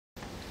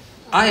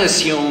I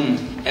assume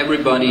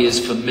everybody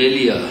is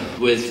familiar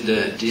with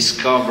the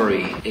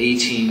discovery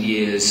 18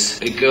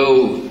 years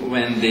ago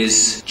when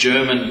this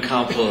German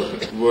couple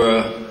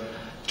were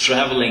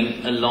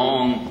traveling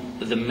along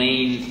the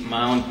main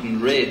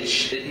mountain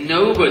ridge.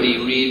 Nobody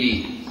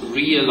really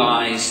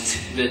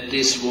realized that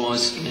this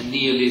was a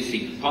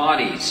Neolithic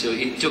body, so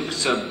it took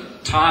some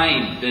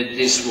time that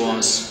this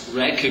was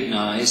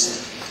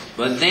recognized,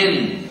 but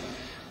then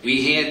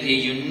we had a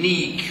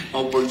unique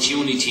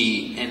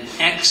opportunity, an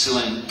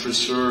excellent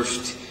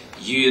preserved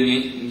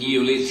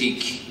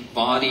Neolithic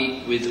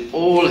body with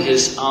all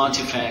his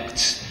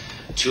artifacts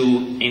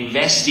to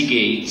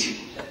investigate.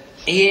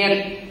 He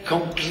had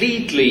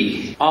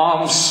completely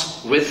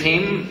arms with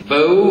him,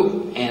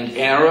 bow and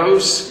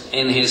arrows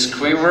in his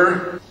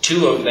quiver.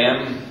 2 of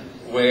them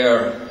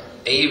were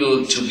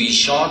able to be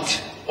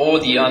shot, all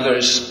the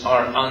others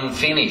are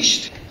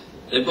unfinished.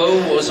 The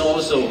bow was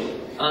also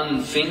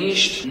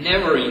unfinished,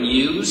 never in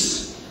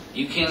use.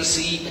 You can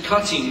see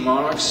cutting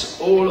marks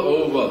all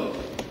over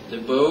the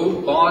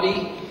bow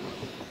body,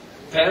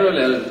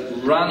 parallel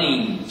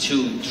running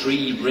to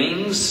 3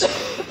 rings,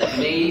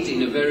 made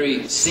in a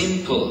very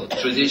simple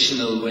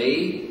traditional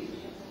way.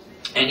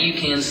 And you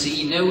can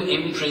see no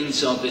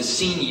imprints of a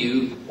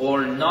sinew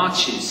or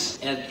notches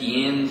at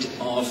the end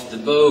of the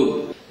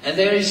bow. And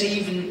there is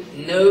even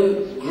no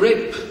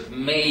grip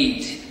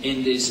made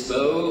in this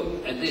bow,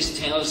 and this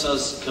tells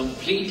us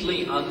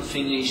completely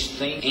unfinished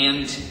thing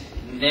and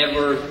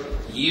never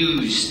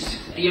used.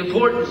 The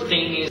important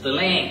thing is the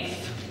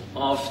length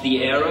of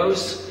the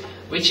arrows,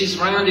 which is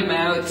round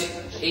about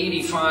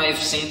 85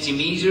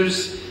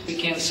 centimeters. We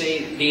can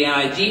say the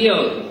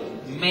ideal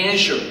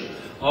measure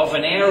of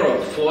an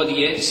arrow for the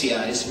Ötzi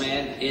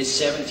Iceman is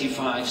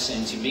 75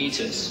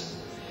 centimeters.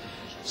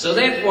 So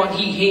that what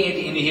he had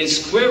in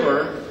his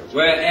quiver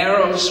were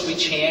arrows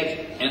which had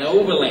an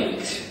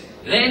overlength.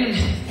 Then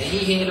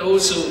he had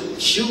also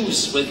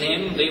shoes with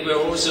him. They were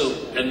also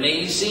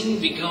amazing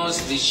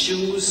because the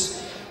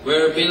shoes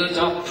were built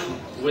up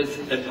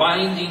with a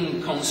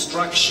binding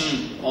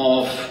construction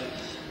of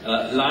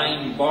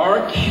lime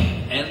bark,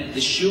 and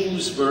the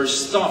shoes were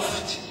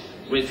stuffed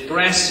with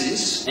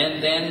grasses,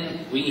 and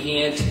then we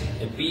had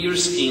a bear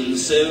skin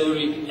sole,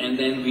 and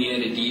then we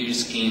had a deer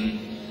skin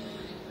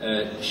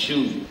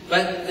shoe.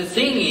 But the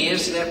thing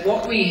is that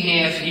what we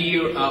have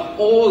here are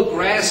all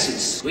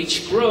grasses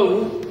which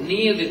grow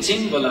near the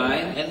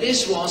timberline, and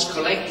this was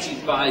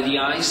collected by the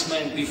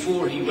Iceman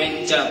before he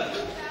went up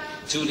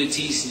to the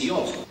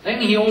Tiefenjoch.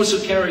 Then he also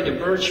carried a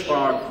birch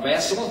bark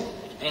vessel,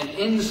 and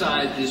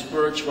inside this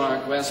birch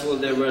bark vessel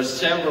there were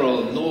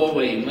several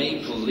Norway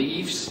maple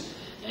leaves,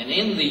 and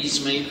in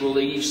these maple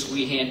leaves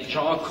we had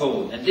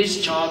charcoal, and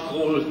this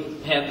charcoal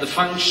had the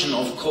function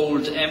of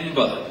cold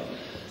ember.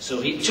 So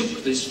he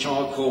took this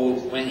charcoal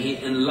when he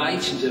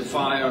enlightened the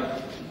fire,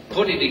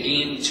 put it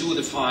again to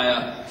the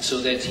fire so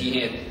that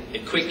he had a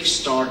quick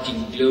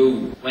starting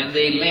glow. When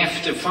they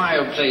left the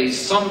fireplace,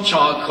 some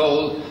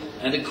charcoal,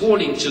 and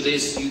according to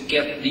this you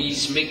get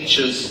these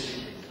mixtures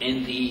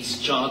in these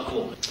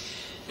charcoal.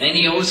 Then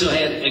he also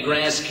had a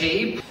grass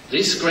cape.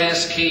 This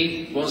grass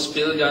cape was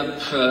built up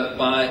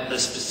by a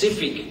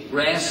specific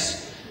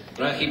grass,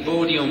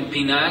 Brachypodium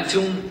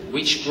pinnatum,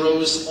 which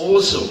grows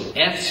also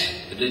at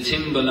the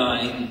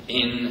timberline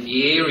in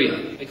the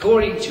area.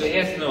 According to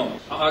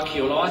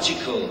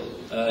ethno-archaeological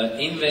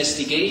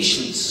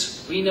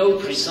investigations, we know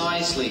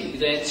precisely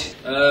that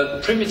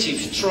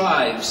primitive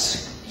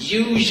tribes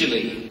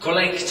usually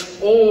collect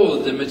all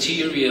the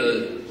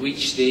material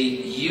which they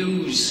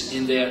use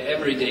in their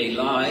everyday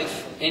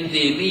life in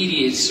the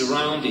immediate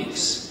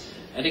surroundings.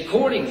 And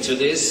according to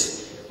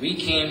this, we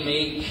can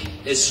make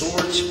a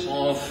sort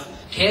of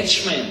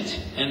catchment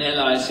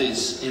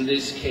analysis in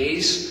this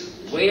case.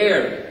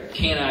 Where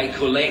can I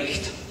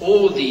collect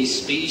all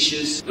these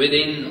species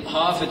within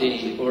half a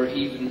day or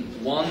even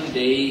 1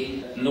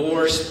 day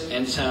north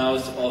and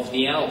south of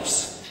the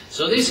Alps?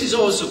 So this is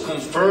also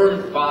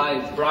confirmed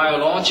by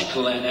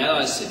bryological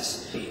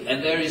analysis.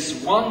 And there is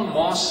one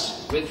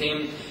moss with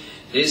him,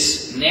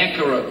 this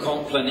Neckera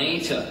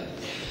complanata.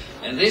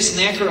 And this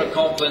Neckera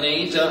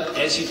complanata,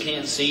 as you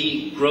can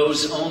see,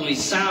 grows only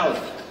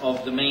south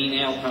of the main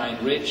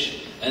alpine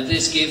ridge. And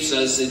this gives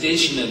us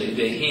additionally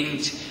the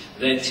hint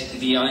that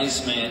the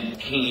Iceman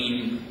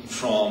came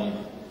from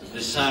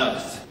the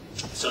south.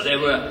 So there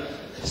were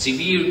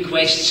severe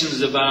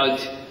questions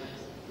about,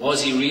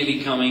 was he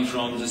really coming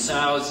from the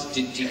south?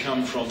 Did he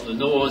come from the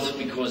north?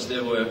 Because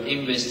there were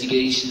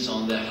investigations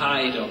on the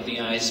height of the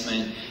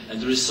Iceman,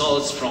 and the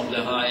results from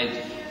the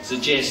height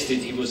suggested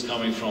he was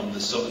coming from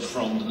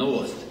the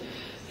north.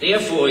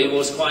 Therefore, it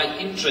was quite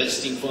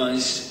interesting for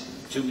us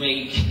to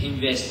make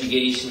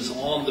investigations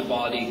on the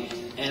body,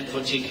 and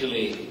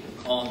particularly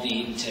on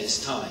the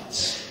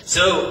intestines.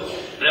 So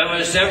there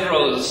were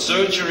several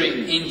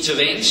surgery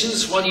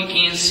interventions. What you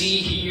can see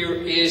here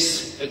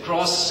is a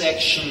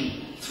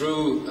cross-section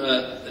through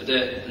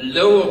the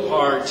lower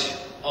part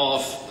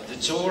of the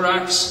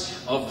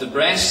thorax, of the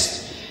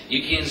breast.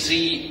 You can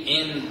see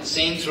in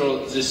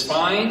central the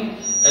spine,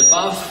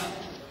 above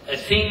a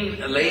thin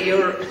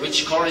layer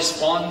which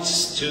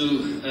corresponds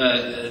to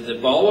the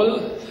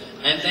bowel,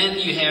 and then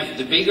you have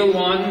the bigger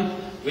one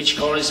which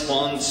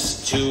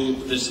corresponds to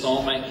the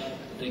stomach,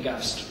 the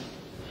gastrum.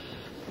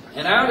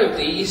 And out of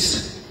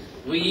these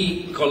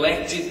we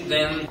collected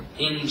then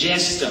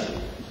ingesta,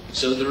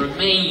 so the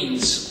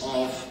remains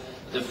of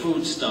the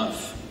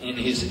foodstuff in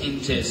his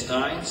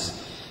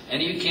intestines, and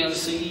you can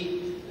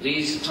see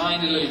these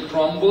tiny little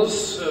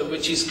crumbles,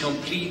 which is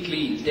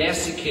completely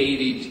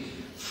desiccated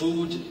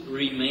food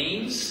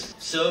remains.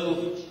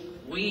 So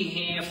we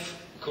have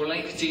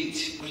collected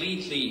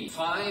completely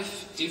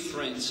 5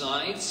 different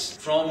sites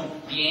from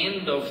the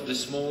end of the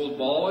small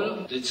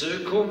bowel, the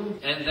circum,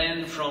 and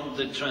then from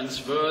the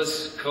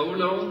transverse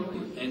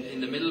colon and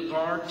in the middle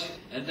part,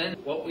 and then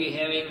what we're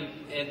having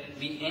at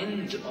the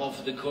end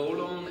of the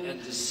colon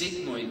at the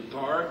sigmoid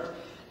part,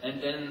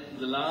 and then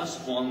the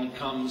last one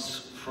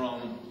comes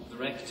from the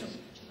rectum.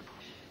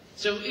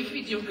 So if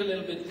we look a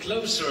little bit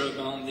closer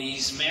on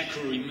these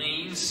macro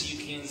remains,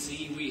 you can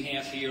see we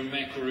have here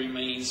macro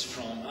remains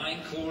from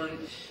einkorn.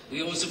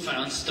 We also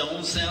found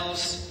stone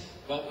cells,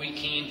 but we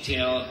can't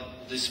tell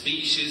the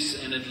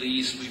species, and at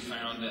least we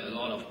found a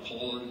lot of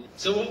pollen.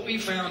 So what we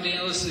found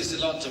else is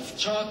a lot of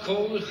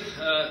charcoal,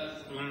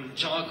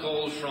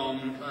 charcoal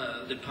from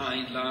the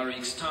pine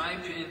larix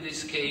type in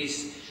this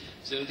case.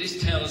 So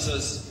this tells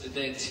us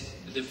that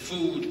the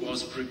food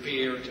was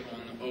prepared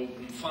on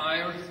open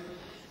fire.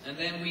 And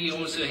then we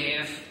also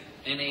have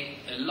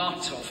a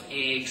lot of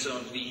eggs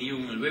of the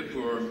human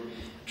whipworm,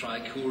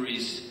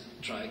 Trichuris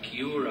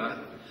trichiura.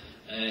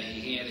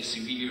 He had a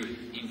severe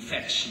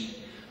infection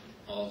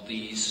of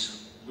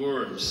these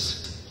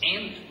worms.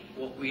 And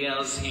what we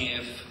else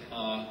have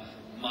are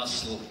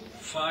muscle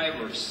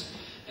fibers.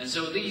 And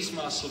so these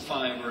muscle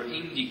fibers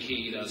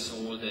indicate us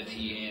all that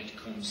he had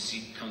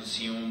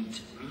consumed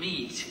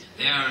meat.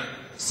 There are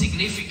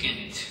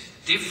significant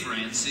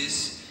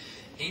differences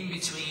in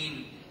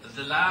between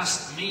the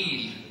last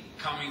meal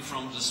coming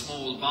from the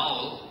small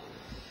bowel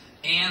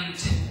and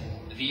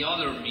the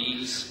other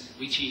meals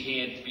which he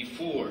had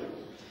before.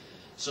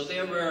 So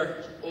there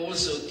were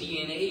also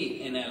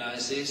DNA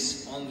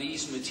analysis on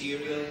these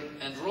material,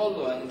 and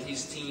Rollo and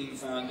his team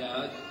found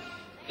out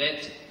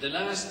that the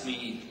last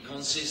meal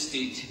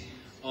consisted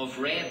of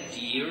red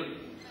deer,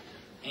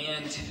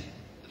 and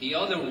the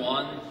other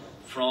one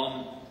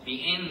from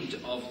the end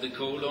of the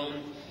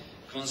colon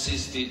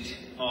consisted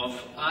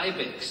of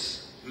ibex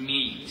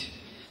meat.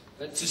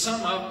 But to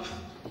sum up,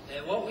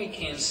 what we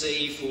can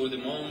say for the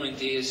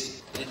moment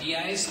is that the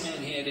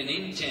Iceman had an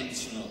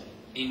intentional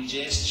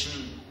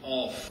ingestion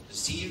of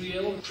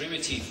cereal,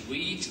 primitive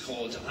wheat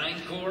called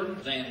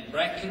einkorn, then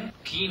bracken,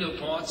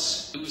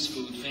 chenopods, loose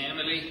food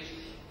family,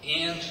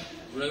 and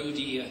roe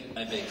deer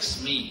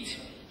ibex meat.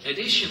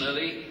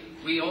 Additionally,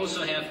 we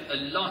also have a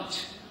lot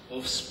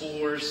of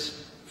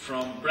spores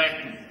from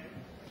bracken.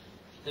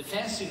 The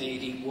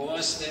fascinating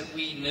was that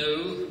we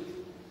know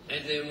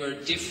that there were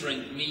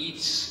different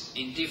meats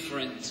in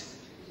different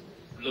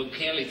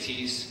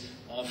localities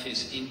of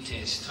his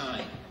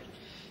intestine.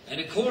 And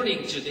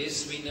according to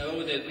this, we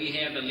know that we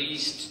have at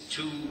least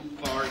 2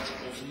 parts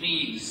of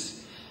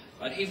meals.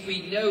 But if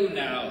we know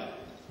now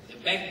the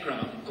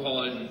background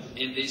column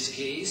in this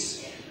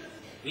case,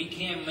 we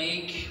can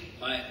make,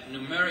 by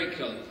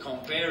numerical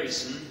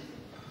comparison,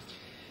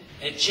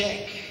 a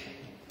check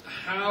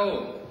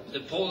how the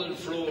pollen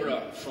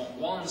flora from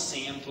one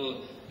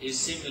sample is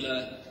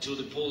similar to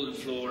the pollen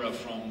flora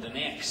from the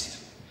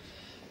next.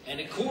 And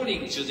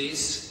according to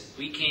this,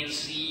 we can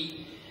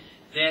see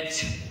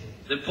that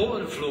the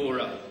pollen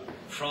flora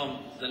from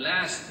the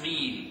last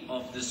meal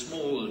of the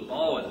small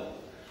bowel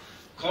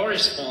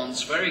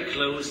corresponds very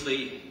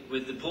closely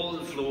with the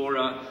pollen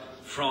flora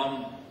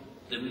from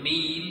the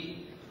meal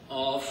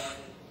of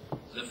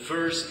the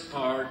first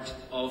part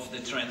of the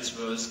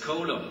transverse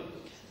colon.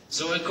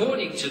 So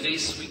according to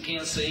this, we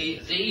can say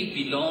they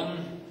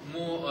belong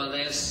more or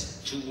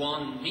less to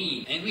one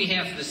meal. And we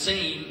have the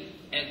same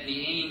at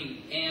the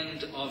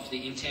end of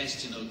the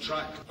intestinal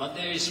tract. But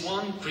there is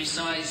one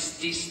precise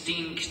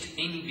distinct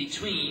in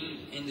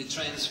between in the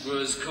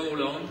transverse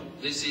colon.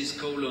 This is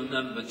colon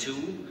number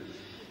 2,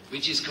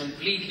 which is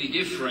completely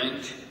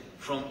different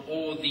from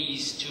all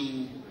these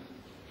 2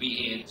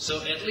 we had.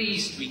 So at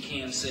least we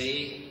can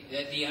say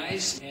that the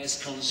ice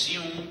has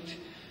consumed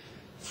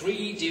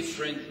 3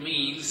 different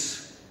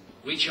meals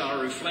which are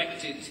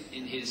reflected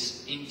in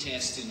his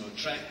intestinal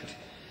tract,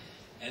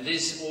 and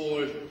this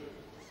all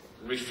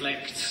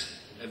reflects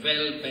a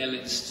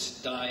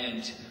well-balanced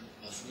diet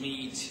of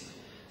meat,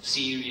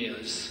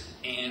 cereals,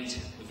 and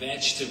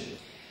vegetables.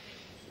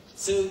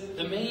 So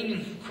the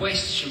main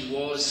question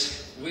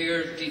was,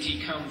 where did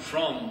he come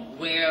from?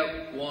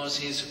 Where was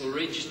his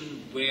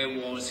origin?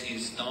 Where was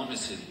his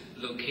domicile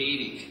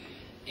located?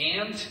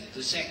 And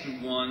the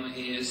second one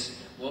is,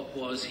 what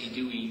was he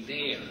doing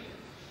there?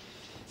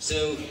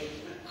 So,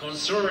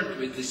 concerned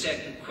with the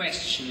second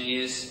question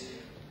is,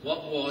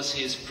 what was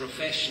his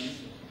profession?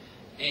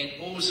 And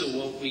also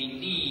what we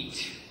need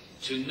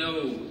to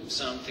know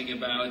something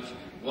about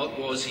what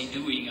was he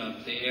doing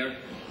up there?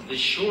 The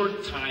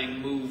short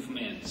time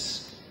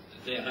movements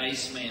the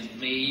Iceman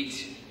made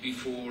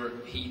before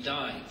he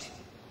died.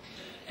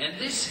 And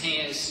this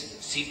has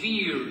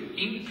severe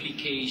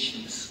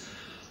implications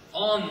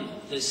on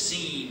the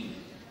scene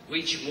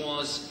which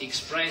was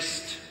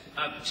expressed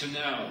up to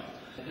now.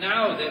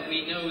 Now that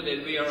we know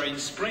that we are in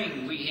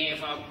spring, we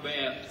have up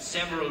there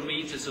several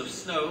meters of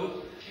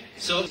snow,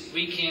 so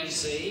we can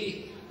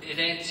say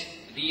that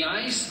the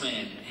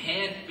Iceman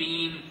had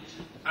been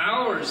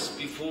hours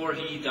before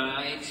he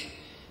died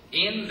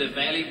in the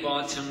valley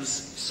bottoms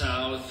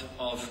south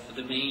of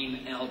the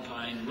main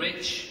alpine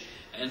ridge,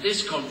 and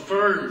this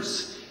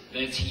confirms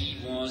that he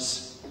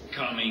was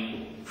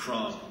coming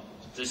from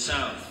the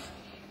south.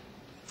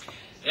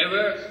 There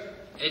were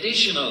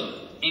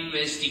additional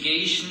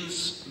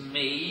investigations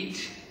made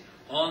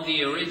on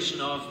the origin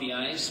of the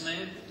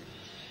Iceman,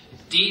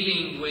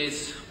 dealing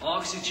with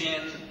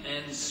oxygen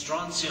and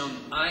strontium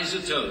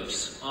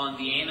isotopes on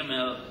the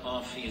enamel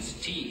of his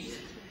teeth.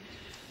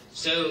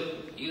 So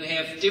you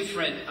have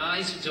different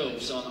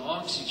isotopes on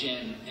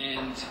oxygen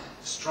and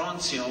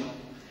strontium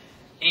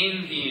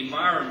in the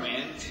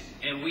environment,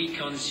 and we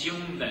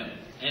consume them.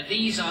 And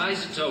these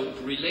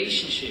isotope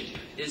relationship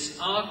is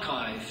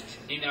archived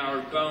in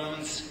our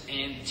bones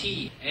and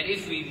teeth. And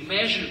if we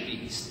measure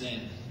these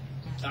then,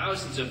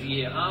 thousands of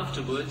years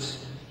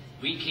afterwards,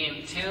 we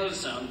can tell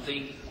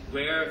something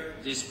where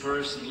this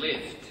person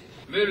lived.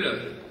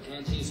 Müller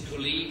and his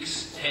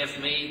colleagues have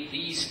made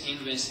these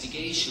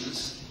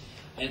investigations,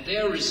 and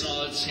their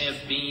results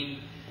have been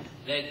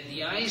that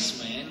the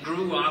Iceman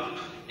grew up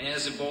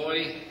as a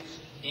boy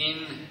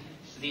in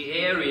the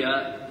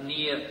area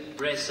near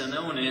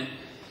Bressanone,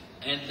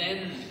 and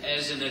then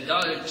as an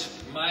adult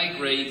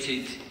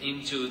migrated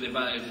into the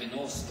Val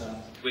Venosta,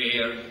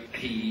 where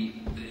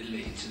he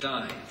later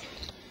died.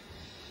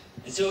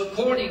 And so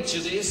according to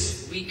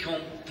this, we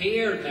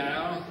compare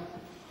now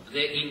the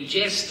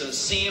ingesta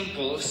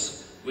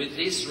samples with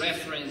this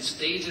reference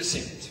data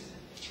set.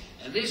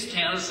 And this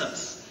tells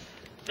us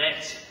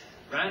that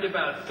around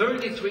about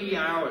 33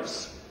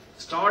 hours,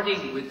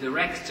 starting with the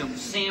rectum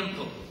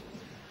sample,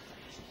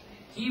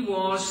 he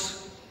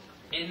was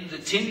in the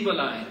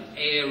timberline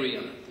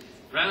area,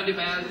 round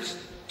about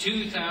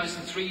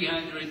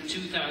 2,300,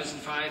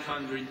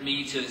 2,500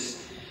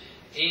 meters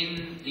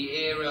in the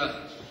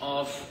area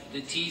of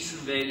the Thyssen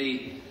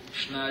Valley,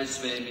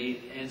 Schnalz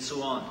Valley, and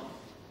so on.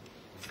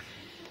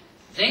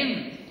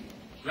 Then,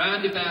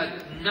 round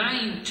about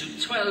 9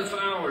 to 12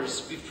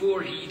 hours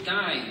before he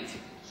died,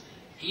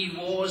 he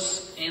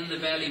was in the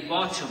valley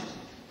bottom.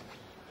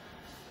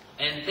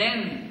 And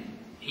then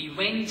he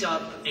went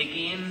up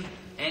again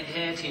and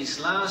had his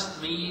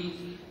last meal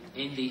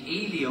in the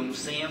helium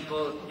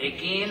sample,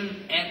 again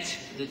at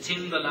the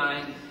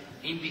timberline,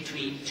 in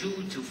between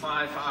 2 to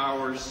 5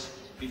 hours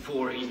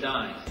before he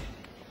died.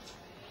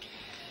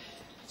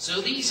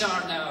 So these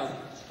are now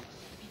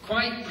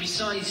quite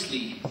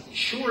precisely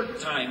short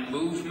time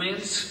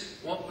movements,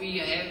 what we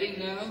are having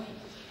now,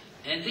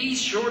 and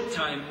these short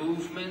time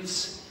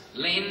movements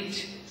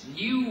lend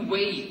new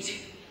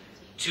weight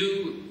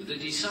to the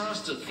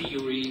disaster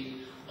theory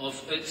of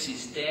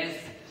Ötzi's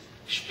death,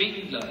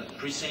 Spindler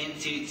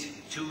presented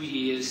 2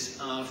 years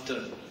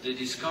after the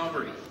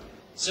discovery.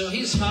 So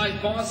his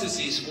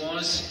hypothesis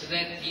was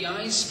that the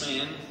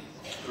Iceman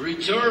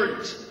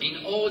returned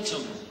in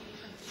autumn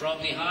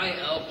from the high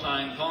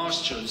alpine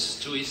pastures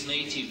to his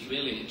native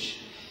village,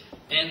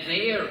 and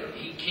there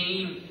he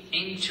came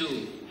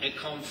into a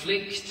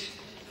conflict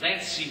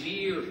that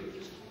severe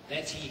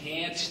that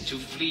he had to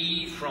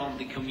flee from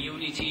the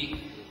community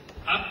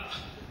up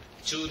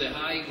to the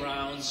high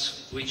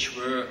grounds which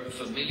were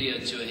familiar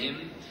to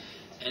him,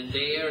 and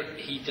there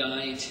he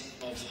died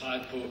of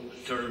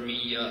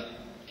hypothermia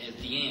at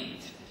the end.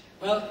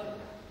 Well,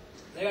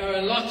 there are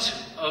a lot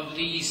of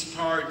these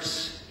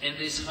parts in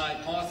this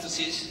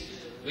hypothesis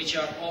which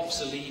are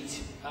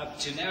obsolete up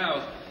to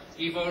now.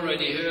 We've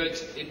already heard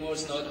it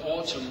was not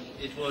autumn,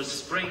 it was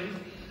spring,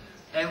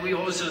 and we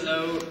also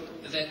know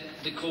that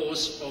the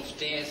cause of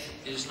death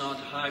is not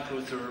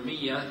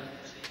hypothermia.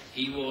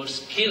 He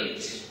was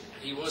killed.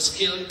 He was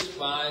killed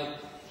by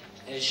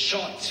a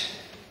shot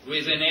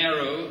with an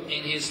arrow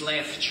in his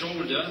left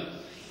shoulder.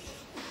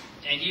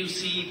 And you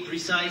see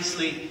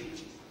precisely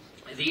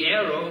the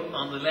arrow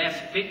on the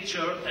left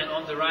picture, and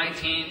on the right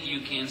hand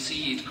you can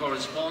see it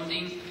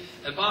corresponding.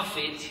 Above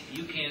it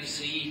you can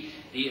see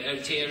the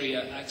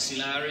arteria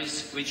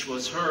axillaris, which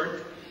was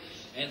hurt,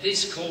 and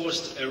this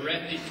caused a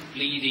rapid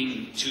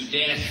bleeding to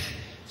death.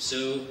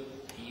 So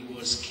he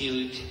was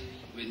killed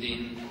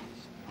within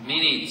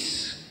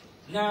minutes.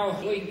 Now,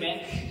 going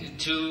back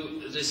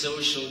to the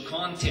social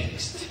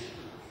context,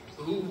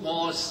 who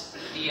was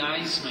the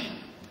Iceman?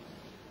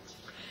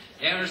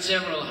 There are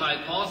several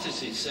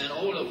hypotheses, and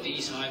all of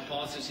these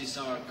hypotheses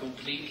are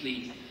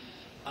completely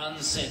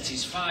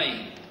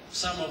unsatisfying.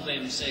 Some of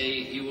them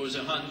say he was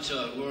a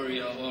hunter,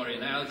 warrior, or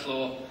an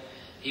outlaw.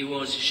 He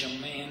was a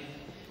shaman.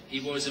 He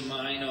was a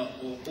miner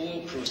or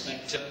ore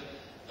prospector.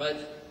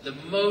 But the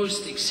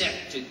most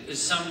accepted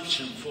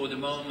assumption for the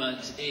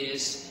moment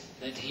is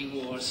that he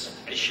was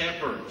a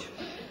shepherd.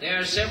 There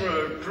are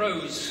several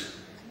pros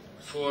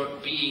for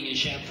being a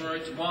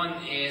shepherd.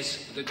 One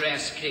is the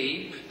grass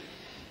cape.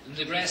 And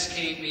the grass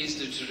cape is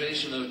the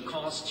traditional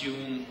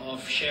costume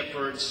of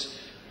shepherds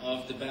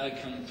of the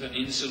Balkan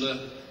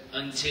Peninsula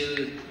until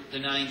the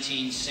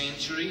 19th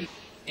century.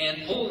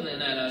 And pollen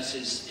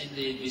analysis in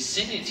the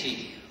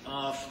vicinity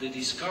of the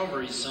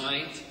discovery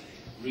site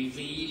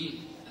reveal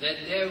that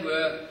there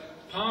were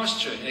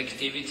pasture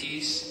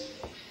activities.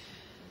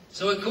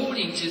 So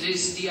according to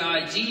this, the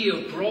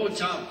idea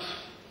brought up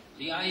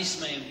the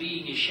Iceman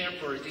being a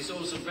shepherd is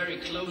also very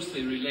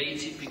closely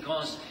related,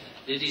 because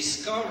the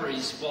discovery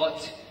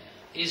spot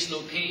is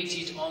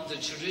located on the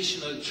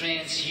traditional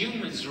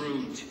transhumance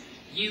route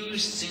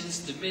used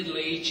since the Middle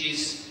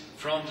Ages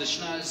from the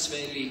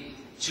Schnalsvalley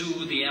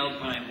to the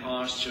alpine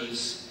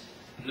pastures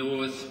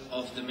north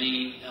of the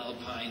main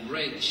alpine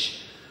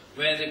ridge,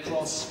 where they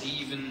cross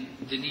even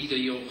the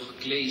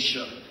Niederjoch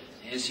glacier,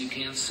 as you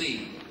can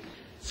see.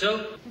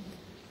 So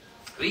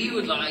we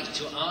would like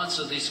to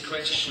answer this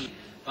question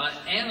by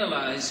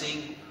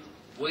analyzing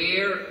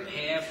where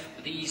have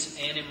these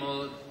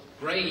animals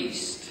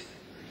grazed.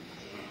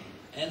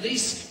 And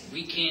this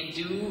we can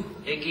do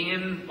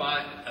again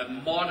by a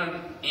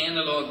modern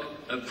analog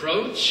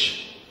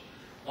approach.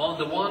 On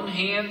the one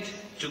hand,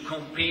 to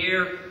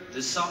compare the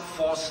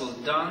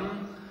subfossil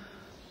dung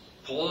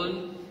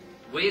pollen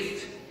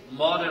with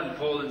modern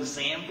pollen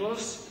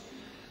samples,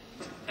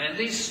 and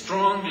this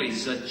strongly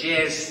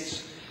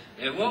suggests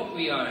that what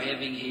we are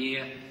having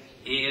here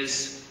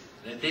is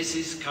that this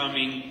is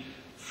coming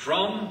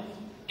from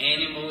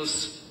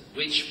animals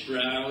which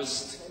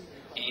browsed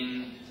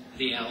in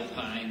the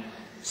alpine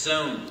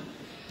zone,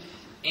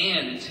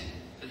 and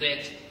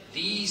that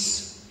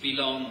these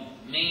belong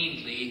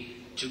mainly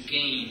to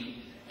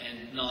game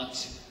and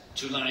not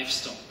to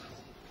livestock.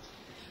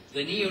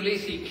 The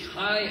Neolithic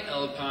high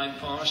alpine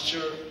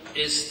pasture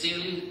is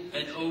still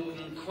an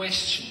open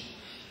question,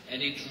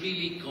 and it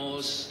really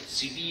caused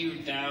severe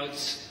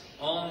doubts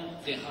on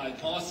the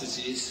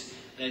hypothesis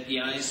that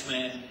the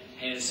Iceman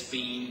has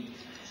been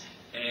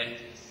a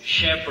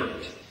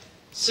shepherd.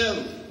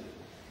 So,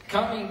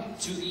 coming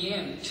to the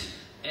end,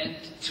 and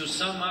to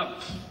sum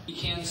up, we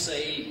can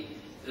say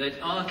that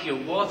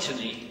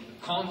archeobotany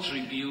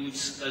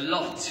contributes a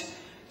lot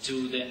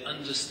to the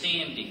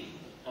understanding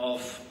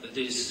of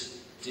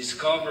this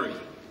discovery.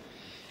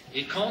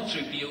 It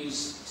contributes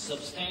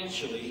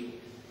substantially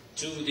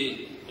to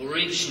the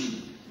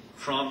origin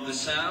from the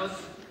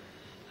south,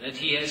 that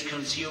he has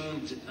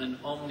consumed an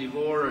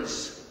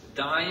omnivorous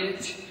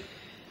diet.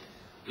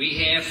 We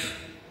have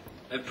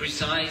a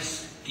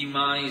precise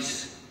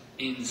demise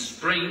in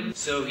spring,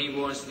 so he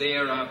was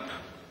there up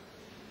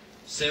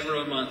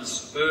several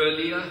months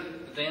earlier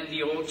than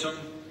the autumn,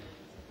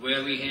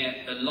 where we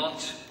had a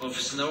lot of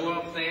snow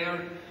up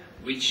there,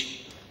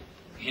 which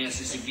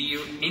has a severe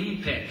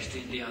impact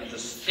in the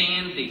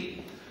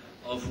understanding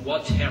of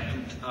what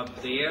happened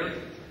up there.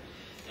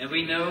 And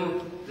we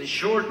know the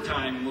short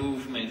time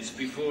movements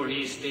before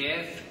his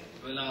death,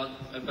 well,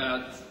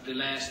 about the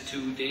last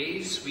 2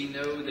 days. We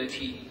know that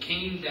he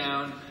came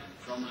down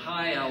from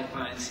high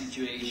alpine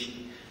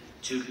situation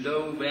to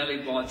low valley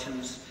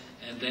bottoms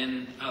and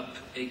then up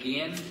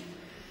again.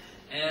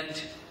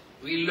 And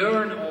we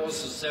learn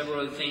also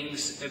several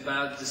things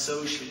about the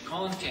social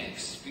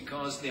context,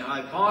 because the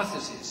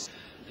hypothesis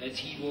that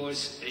he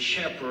was a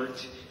shepherd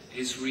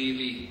is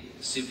really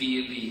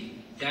severely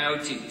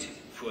doubted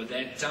for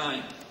that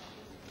time.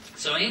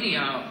 So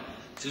anyhow,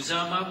 to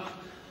sum up,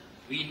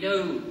 we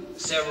know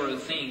several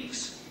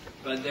things,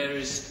 but there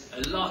is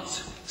a lot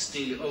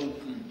still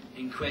open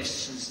in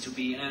questions to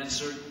be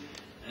answered,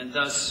 and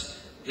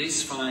thus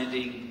this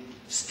finding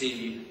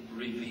still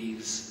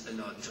reveals a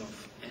lot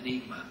of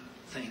enigma.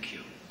 Thank you.